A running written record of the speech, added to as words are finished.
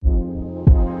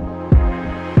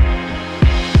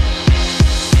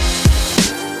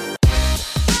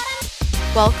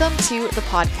Welcome to the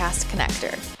Podcast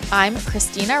Connector. I'm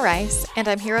Christina Rice, and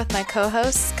I'm here with my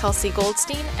co-hosts Kelsey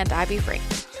Goldstein and Abby Frink.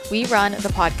 We run the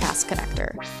Podcast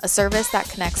Connector, a service that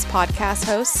connects podcast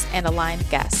hosts and aligned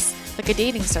guests, like a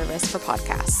dating service for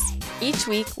podcasts. Each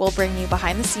week, we'll bring you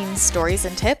behind-the-scenes stories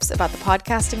and tips about the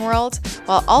podcasting world,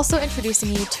 while also introducing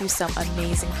you to some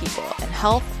amazing people in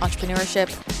health, entrepreneurship,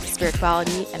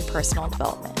 spirituality, and personal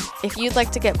development. If you'd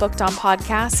like to get booked on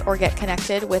podcasts or get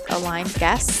connected with aligned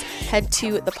guests, head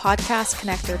to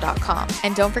thepodcastconnector.com.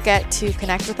 And don't forget to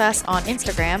connect with us on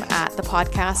Instagram at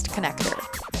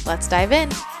thepodcastconnector. Let's dive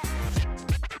in.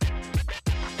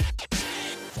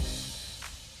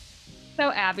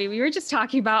 So Abby, we were just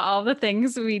talking about all the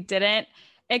things we didn't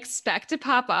expect to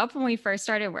pop up when we first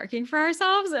started working for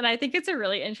ourselves. And I think it's a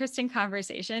really interesting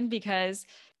conversation because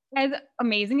as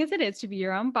amazing as it is to be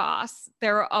your own boss,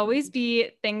 there will always be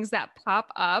things that pop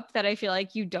up that I feel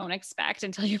like you don't expect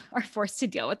until you are forced to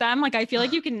deal with them. Like I feel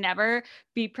like you can never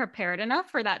be prepared enough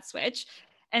for that switch.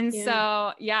 And so,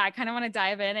 I kind of want to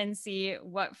dive in and see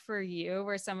what for you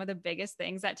were some of the biggest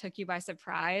things that took you by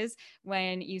surprise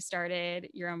when you started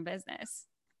your own business.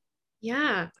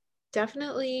 Yeah,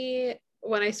 definitely.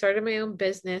 When I started my own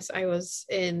business, I was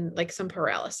in like some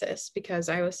paralysis because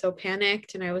I was so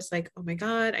panicked and I was like, oh my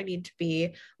God, I need to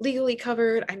be legally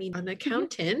covered. I need an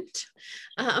accountant.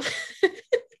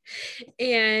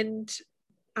 And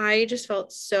I just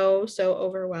felt so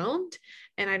overwhelmed.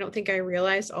 And I don't think I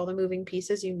realized all the moving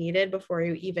pieces you needed before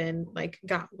you even like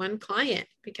got one client,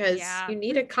 because you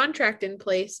need a contract in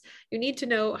place. You need to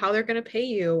know how they're going to pay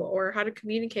you or how to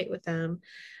communicate with them.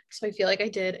 So I feel like I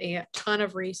did a ton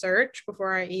of research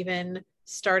before I even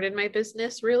started my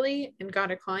business really and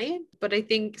got a client. But I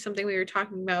think something we were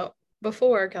talking about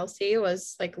before, Kelsey,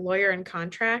 was like lawyer and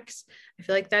contracts. I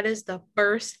feel like that is the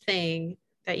first thing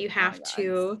that you have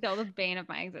to. Still the bane of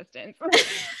my existence.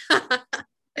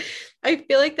 I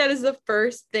feel like that is the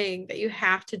first thing that you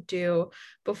have to do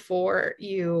before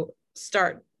you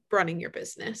start running your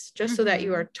business, just so that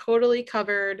you are totally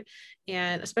covered.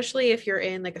 And especially if you're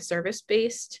in like a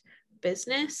service-based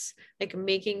business, like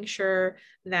making sure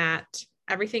that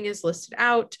everything is listed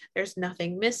out, there's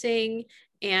nothing missing,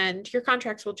 and your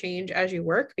contracts will change as you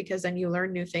work, because then you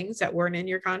learn new things that weren't in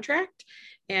your contract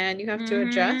and you have to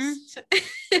adjust.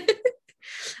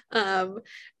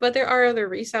 But there are other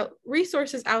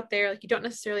resources out there. Like you don't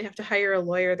necessarily have to hire a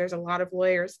lawyer. There's a lot of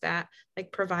lawyers that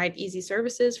like provide easy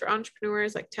services for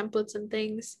entrepreneurs, like templates and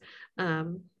things.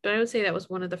 But I would say that was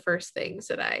one of the first things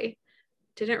that I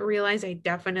didn't realize I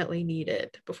definitely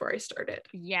needed before I started.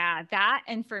 Yeah, that.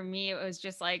 And for me, it was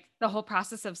just like the whole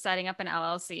process of setting up an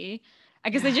LLC. I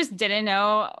guess I just didn't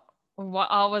know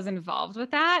what all was involved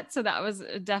with that. So that was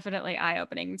definitely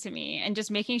eye-opening to me. And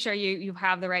just making sure you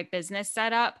have the right business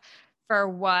set up for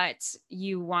what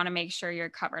you want to make sure you're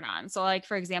covered on. So like,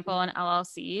 for example, an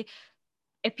LLC,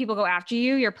 if people go after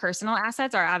you, your personal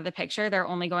assets are out of the picture. They're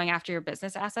only going after your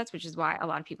business assets, which is why a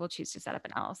lot of people choose to set up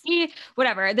an LLC,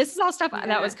 whatever. This is all stuff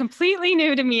that was completely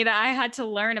new to me that I had to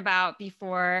learn about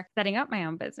before setting up my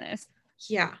own business.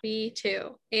 Yeah, me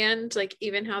too. And like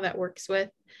even how that works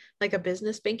with like a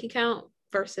business bank account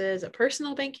versus a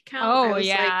personal bank account. Oh,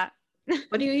 like,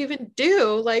 what do you even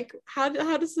do? Like, how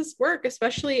does this work?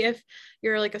 Especially if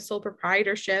you're like a sole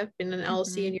proprietorship in an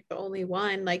LLC and you're the only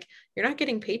one, like you're not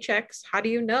getting paychecks. How do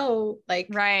you know like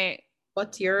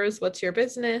what's yours? What's your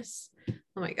business?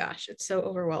 Oh my gosh, it's so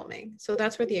overwhelming. So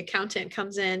that's where the accountant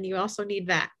comes in. You also need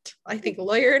that. I think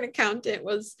lawyer and accountant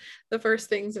was the first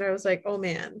things that I was like, oh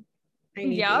man, I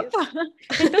need these.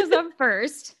 Pick those up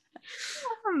first.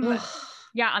 On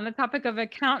the topic of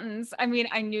accountants, I mean,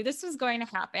 I knew this was going to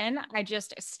happen. I'm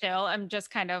just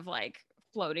kind of like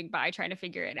floating by trying to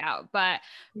figure it out. But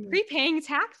prepaying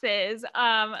taxes,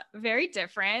 very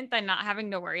different than not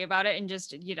having to worry about it and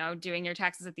just, doing your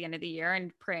taxes at the end of the year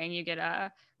and praying you get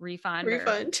a refund. Or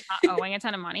not owing a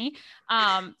ton of money.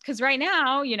 Because right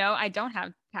now, I don't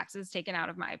have taxes taken out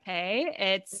of my pay.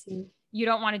 It's you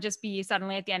don't want to just be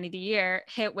suddenly at the end of the year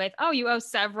hit with, oh, you owe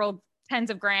several tens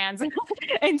of grands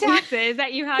in taxes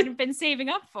that you hadn't been saving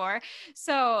up for.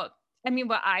 So, I mean,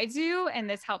 what I do, and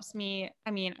this helps me,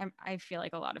 I mean, I feel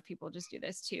like a lot of people just do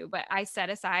this too, but I set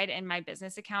aside in my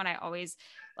business account, I always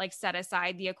like set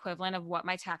aside the equivalent of what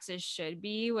my taxes should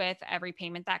be with every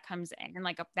payment that comes in,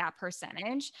 like that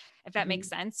percentage, if that makes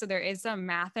sense. So there is some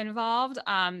math involved.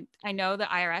 I know the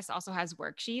IRS also has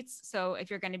worksheets. So if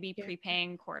you're going to be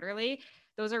prepaying quarterly,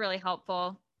 those are really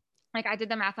helpful. Like I did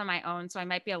the math on my own, so I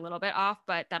might be a little bit off,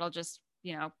 but that'll just,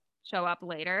 show up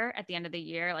later at the end of the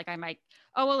year. Like I might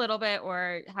owe a little bit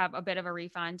or have a bit of a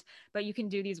refund, but you can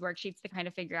do these worksheets to kind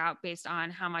of figure out based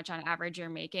on how much on average you're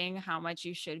making, how much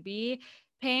you should be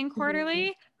paying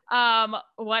quarterly.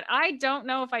 What I don't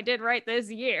know if I did right this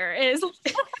year is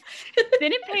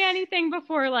didn't pay anything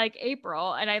before like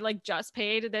April, and I like just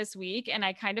paid this week, and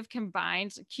I kind of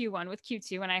combined Q1 with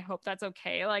Q2, and I hope that's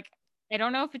okay. Like, I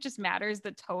don't know if it just matters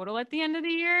the total at the end of the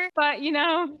year, but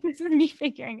this is me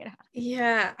figuring it out.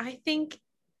 Yeah, I think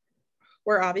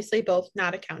we're obviously both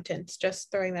not accountants,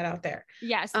 just throwing that out there.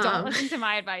 Yes, don't listen to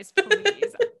my advice,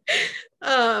 please.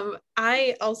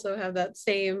 I also have that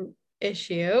same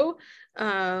issue.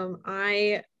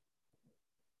 I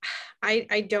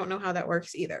don't know how that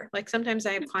works either. Like sometimes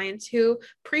I have clients who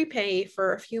prepay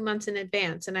for a few months in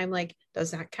advance, and I'm like,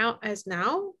 does that count as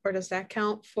now, or does that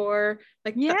count for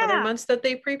like the other months that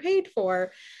they prepaid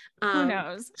for? Who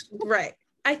knows? Right.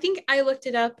 I think I looked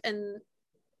it up, and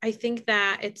I think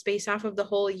that it's based off of the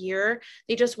whole year.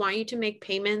 They just want you to make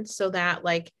payments so that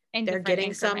like they're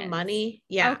getting some money.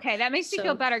 Yeah. Okay. That makes me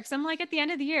feel better. Cause I'm like, at the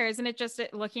end of the year, isn't it just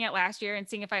looking at last year and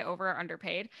seeing if I over or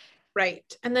underpaid? Right.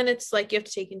 And then it's like, you have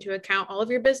to take into account all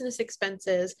of your business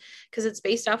expenses because it's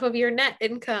based off of your net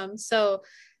income. So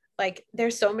like,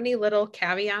 there's so many little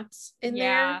caveats in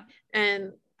there.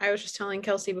 And I was just telling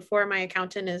Kelsey before, my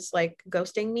accountant is like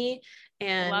ghosting me.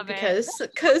 And because the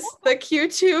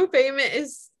Q2 payment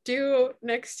is due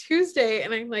next Tuesday,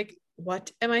 and I'm like,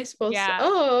 what am I supposed to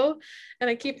owe? And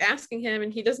I keep asking him,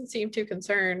 and he doesn't seem too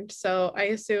concerned. So I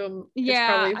assume it's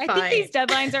probably fine. I think these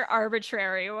deadlines are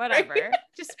arbitrary. Whatever.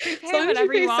 Just prepay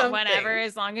whatever you want whenever,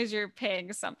 as long as you're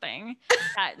paying something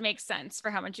that makes sense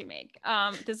for how much you make.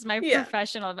 This is my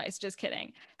professional advice. Just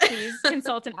kidding. Please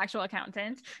consult an actual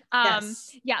accountant.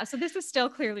 So this is still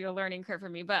clearly a learning curve for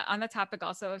me. But on the topic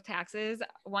also of taxes,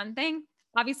 one thing,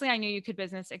 obviously I knew you could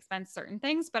business expense certain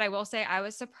things, but I will say I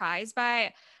was surprised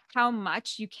by how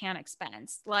much you can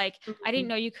expense. Like, I didn't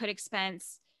know you could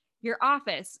expense your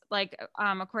office, like,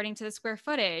 according to the square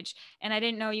footage. And I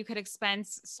didn't know you could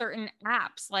expense certain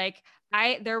apps. Like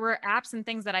there were apps and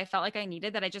things that I felt like I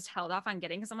needed that I just held off on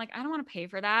getting. Cause I'm like, I don't want to pay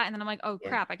for that. And then I'm like, oh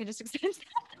crap, I can just expense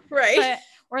that. Right.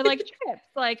 Or like trips.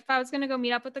 Like if I was going to go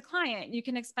meet up with the client, you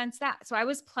can expense that. So I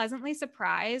was pleasantly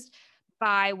surprised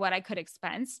by what I could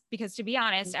expense, because to be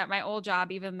honest, at my old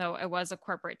job, even though it was a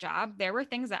corporate job, there were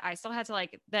things that I still had to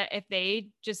like, that if they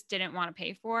just didn't want to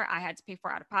pay for, I had to pay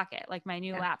for out of pocket, like my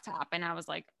new laptop. And I was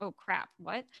like, oh crap,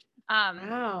 what?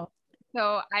 Wow.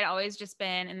 So I'd always just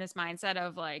been in this mindset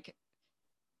of like,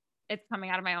 it's coming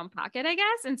out of my own pocket, I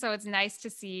guess. And so it's nice to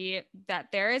see that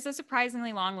there is a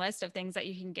surprisingly long list of things that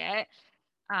you can get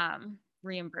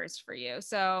reimbursed for you.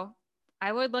 So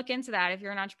I would look into that. If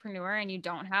you're an entrepreneur and you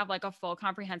don't have like a full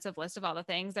comprehensive list of all the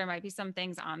things, there might be some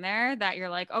things on there that you're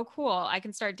like, oh, cool, I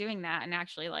can start doing that. And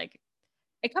actually like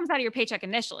it comes out of your paycheck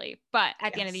initially, but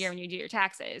at the end of the year, when you do your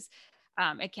taxes,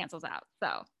 it cancels out.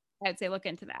 So I'd say look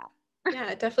into that.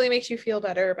 Yeah, it definitely makes you feel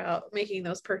better about making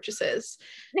those purchases.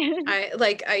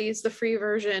 I used the free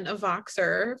version of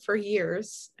Voxer for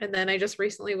years, and then I just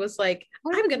recently was like,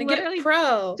 I'm gonna get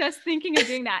Pro. Just thinking of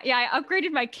doing that. Yeah, I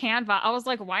upgraded my Canva. I was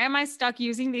like, why am I stuck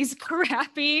using these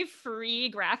crappy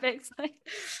free graphics? Like,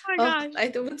 oh my gosh.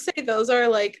 I would say those are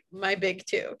like my big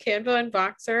two. Canva and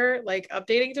Voxer. Like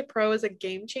updating to Pro is a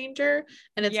game changer,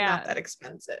 and it's not that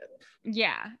expensive.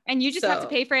 Yeah, and you just have to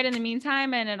pay for it in the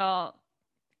meantime, and it'll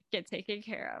get taken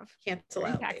care of. Cancel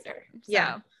out later.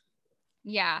 So,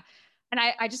 yeah. And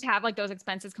I just have like those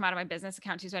expenses come out of my business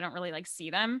account too. So I don't really like see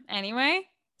them anyway.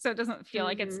 So it doesn't feel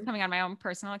like it's coming out of my own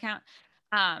personal account.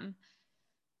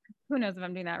 Who knows if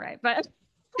I'm doing that right, but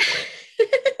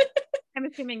I'm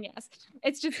assuming yes.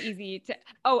 It's just easy to,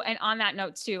 and on that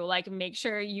note too, like make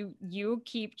sure you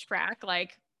keep track.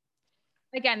 Like,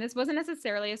 again, this wasn't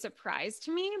necessarily a surprise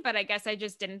to me, but I guess I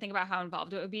just didn't think about how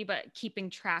involved it would be, but keeping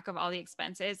track of all the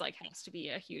expenses like has to be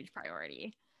a huge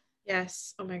priority.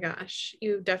 Yes. Oh my gosh.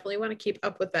 You definitely want to keep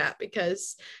up with that,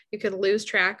 because you could lose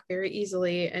track very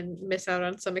easily and miss out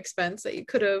on some expense that you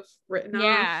could have written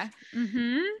off.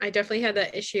 I definitely had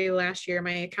that issue last year.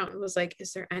 My accountant was like,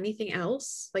 is there anything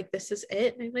else? Like, this is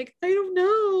it? And I'm like, I don't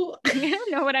know. I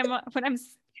don't know what I'm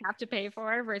have to pay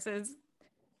for versus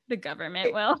the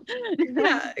government will.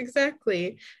 Yeah,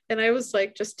 exactly. And I was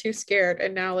like just too scared,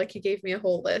 and now like he gave me a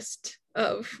whole list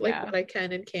of like what I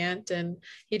can and can't, and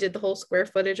he did the whole square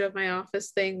footage of my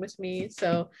office thing with me.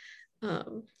 So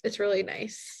it's really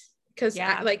nice, because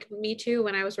like me too,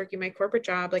 when I was working my corporate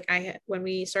job, like when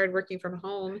we started working from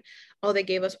home, all they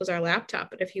gave us was our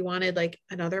laptop, but if you wanted like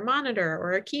another monitor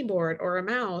or a keyboard or a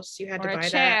mouse, you had to buy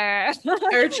that,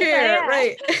 or a chair.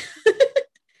 Right.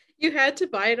 You had to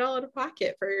buy it all out of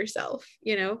pocket for yourself,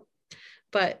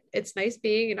 but it's nice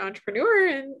being an entrepreneur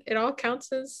and it all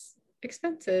counts as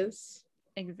expenses.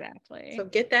 Exactly. So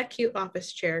get that cute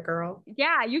office chair, girl.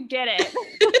 Yeah, you get it.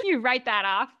 You write that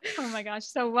off. Oh my gosh.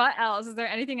 So what else? Is there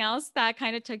anything else that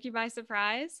kind of took you by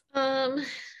surprise? I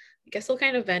guess we'll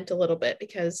kind of vent a little bit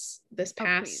because this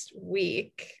past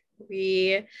week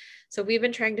we've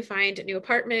been trying to find a new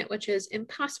apartment, which is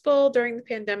impossible during the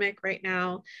pandemic right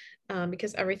now,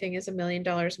 because everything is $1 million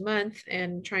a month,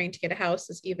 and trying to get a house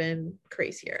is even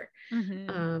crazier.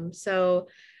 So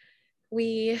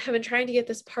we have been trying to get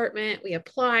this apartment. We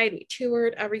applied, we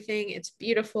toured everything. It's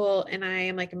beautiful. And I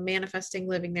am like manifesting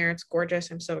living there. It's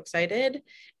gorgeous. I'm so excited.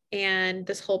 And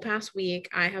this whole past week,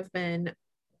 I have been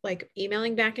like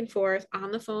emailing back and forth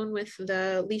on the phone with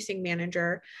the leasing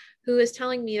manager, who is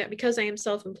telling me that because I am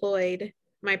self-employed,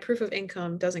 my proof of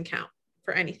income doesn't count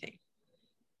for anything.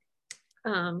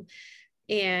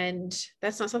 And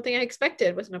that's not something I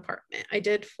expected with an apartment. I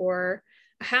did for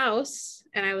a house,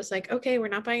 and I was like, okay, we're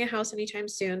not buying a house anytime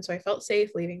soon. So I felt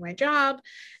safe leaving my job,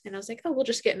 and I was like, oh, we'll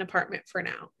just get an apartment for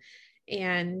now.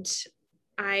 And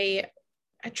I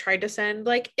tried to send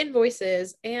like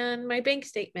invoices and my bank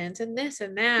statements and this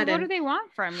and that. So what do they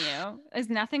want from you?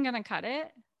 Is nothing going to cut it?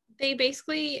 They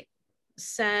basically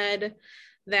said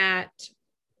that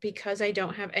because I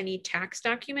don't have any tax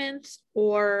documents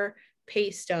or pay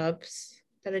stubs,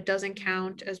 that it doesn't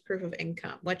count as proof of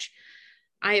income, which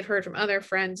I have heard from other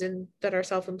friends that are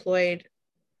self-employed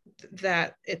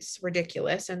that it's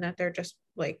ridiculous, and that they're just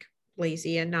like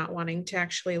lazy and not wanting to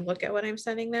actually look at what I'm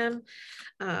sending them.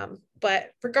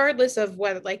 But regardless of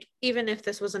what, like, even if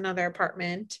this was another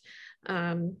apartment,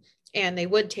 and they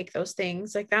would take those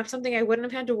things, like that's something I wouldn't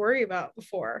have had to worry about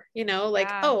before, like,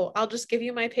 oh, I'll just give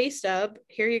you my pay stub.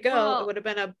 Here you go. Well, it would have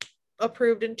been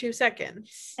approved in 2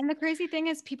 seconds. And the crazy thing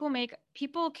is people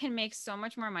can make so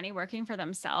much more money working for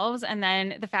themselves. And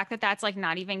then the fact that that's like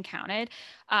not even counted.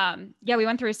 We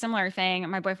went through a similar thing.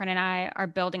 My boyfriend and I are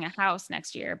building a house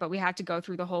next year, but we had to go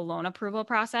through the whole loan approval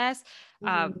process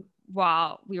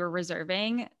while we were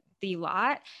reserving the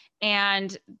lot.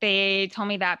 And they told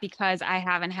me that because I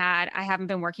haven't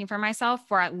been working for myself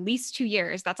for at least 2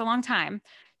 years. That's a long time.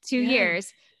 2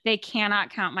 years. They cannot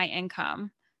count my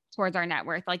income towards our net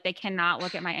worth. Like they cannot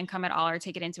look at my income at all or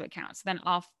take it into account. So then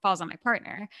all falls on my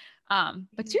partner.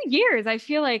 But 2 years, I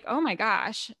feel like, oh my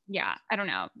gosh. Yeah. I don't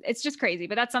know. It's just crazy,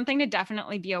 but that's something to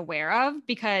definitely be aware of,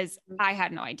 because I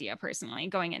had no idea personally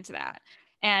going into that.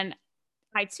 And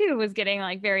I too was getting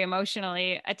like very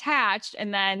emotionally attached.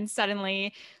 And then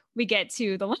suddenly we get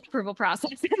to the loan approval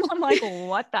process and I'm like,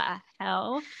 what the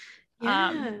hell?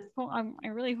 Yeah. I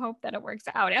really hope that it works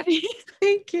out, Abby.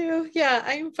 Thank you. Yeah,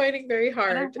 I'm fighting very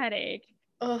hard. What a headache.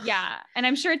 Ugh. Yeah. And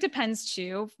I'm sure it depends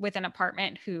too with an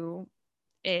apartment who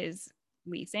is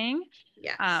leasing.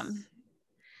 Yes. I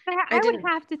would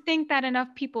have to think that enough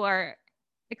people are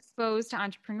exposed to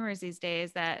entrepreneurs these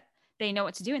days that they know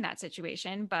what to do in that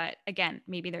situation. But again,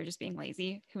 maybe they're just being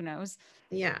lazy. Who knows?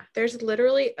 Yeah. There's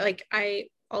literally like, I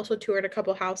also toured a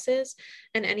couple houses,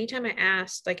 and anytime I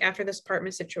asked, like after this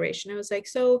apartment situation, I was like,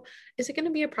 so is it going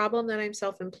to be a problem that I'm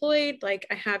self-employed? Like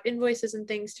I have invoices and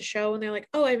things to show. And they're like,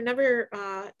 oh, I've never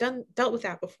dealt with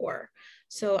that before.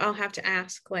 So I'll have to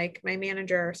ask like my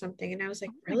manager or something. And I was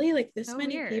like, really? Like this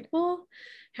many people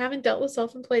haven't dealt with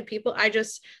self-employed people?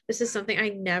 this is something I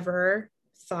never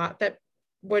thought that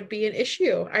would be an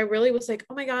issue. I really was like,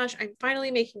 oh my gosh, I'm finally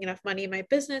making enough money in my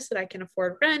business that I can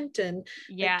afford rent and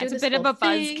like, it's a bit of a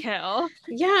buzzkill.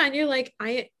 Yeah. And you're like,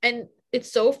 and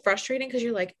it's so frustrating because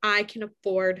you're like, I can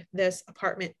afford this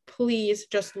apartment. Please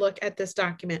just look at this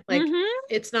document. Like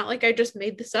it's not like I just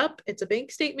made this up. It's a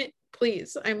bank statement.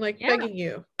 Please. I'm like begging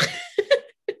you.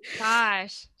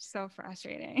 Gosh, so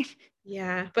frustrating.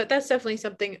 Yeah, but that's definitely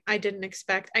something I didn't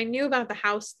expect. I knew about the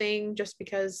house thing just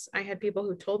because I had people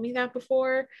who told me that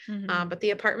before. But the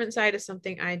apartment side is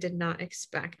something I did not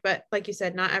expect. But like you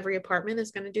said, not every apartment is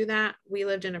going to do that. We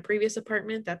lived in a previous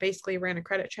apartment that basically ran a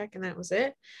credit check and that was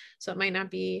it. So it might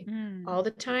not be all the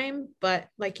time. But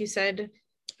like you said,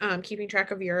 keeping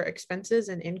track of your expenses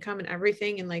and income and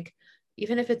everything, and like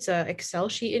even if it's a Excel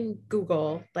sheet in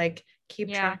Google, like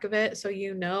keep track of it so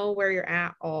you know where you're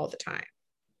at all the time.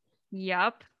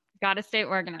 Yep. Got to stay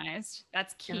organized.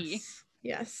 That's key.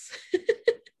 Yes.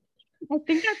 I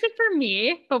think that's it for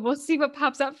me, but we'll see what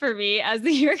pops up for me as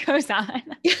the year goes on.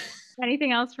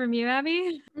 Anything else from you,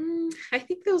 Abby? I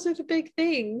think those are the big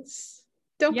things.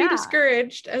 Don't be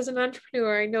discouraged as an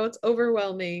entrepreneur. I know it's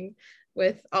overwhelming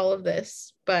with all of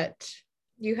this, but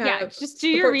you have just do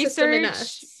your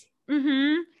research.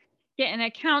 Get an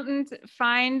accountant,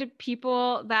 find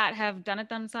people that have done it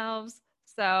themselves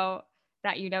so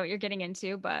that you know what you're getting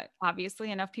into, but obviously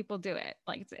enough people do it.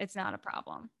 Like it's not a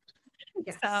problem.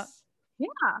 Yes. So, yeah.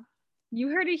 You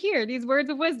heard it here, these words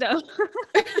of wisdom.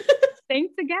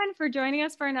 Thanks again for joining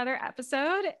us for another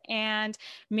episode. And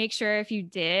make sure if you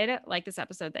did like this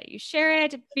episode that you share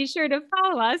it. Be sure to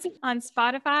follow us on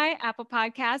Spotify, Apple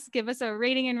Podcasts. Give us a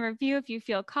rating and review if you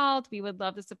feel called. We would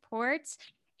love the support.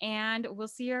 And we'll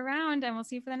see you around, and we'll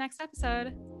see you for the next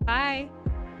episode. Bye.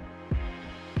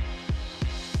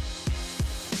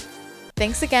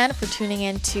 Thanks again for tuning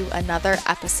in to another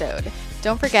episode.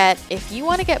 Don't forget, if you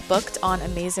want to get booked on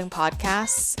amazing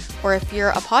podcasts, or if you're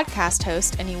a podcast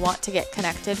host and you want to get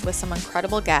connected with some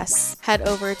incredible guests, head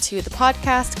over to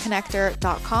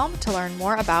thepodcastconnector.com to learn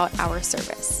more about our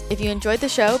service. If you enjoyed the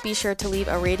show, be sure to leave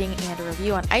a rating and a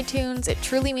review on iTunes. It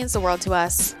truly means the world to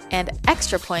us. And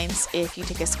extra points if you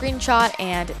take a screenshot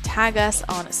and tag us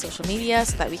on social media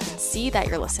so that we can see that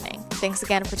you're listening. Thanks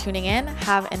again for tuning in.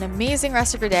 Have an amazing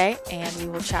rest of your day, and we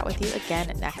will chat with you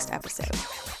again next episode.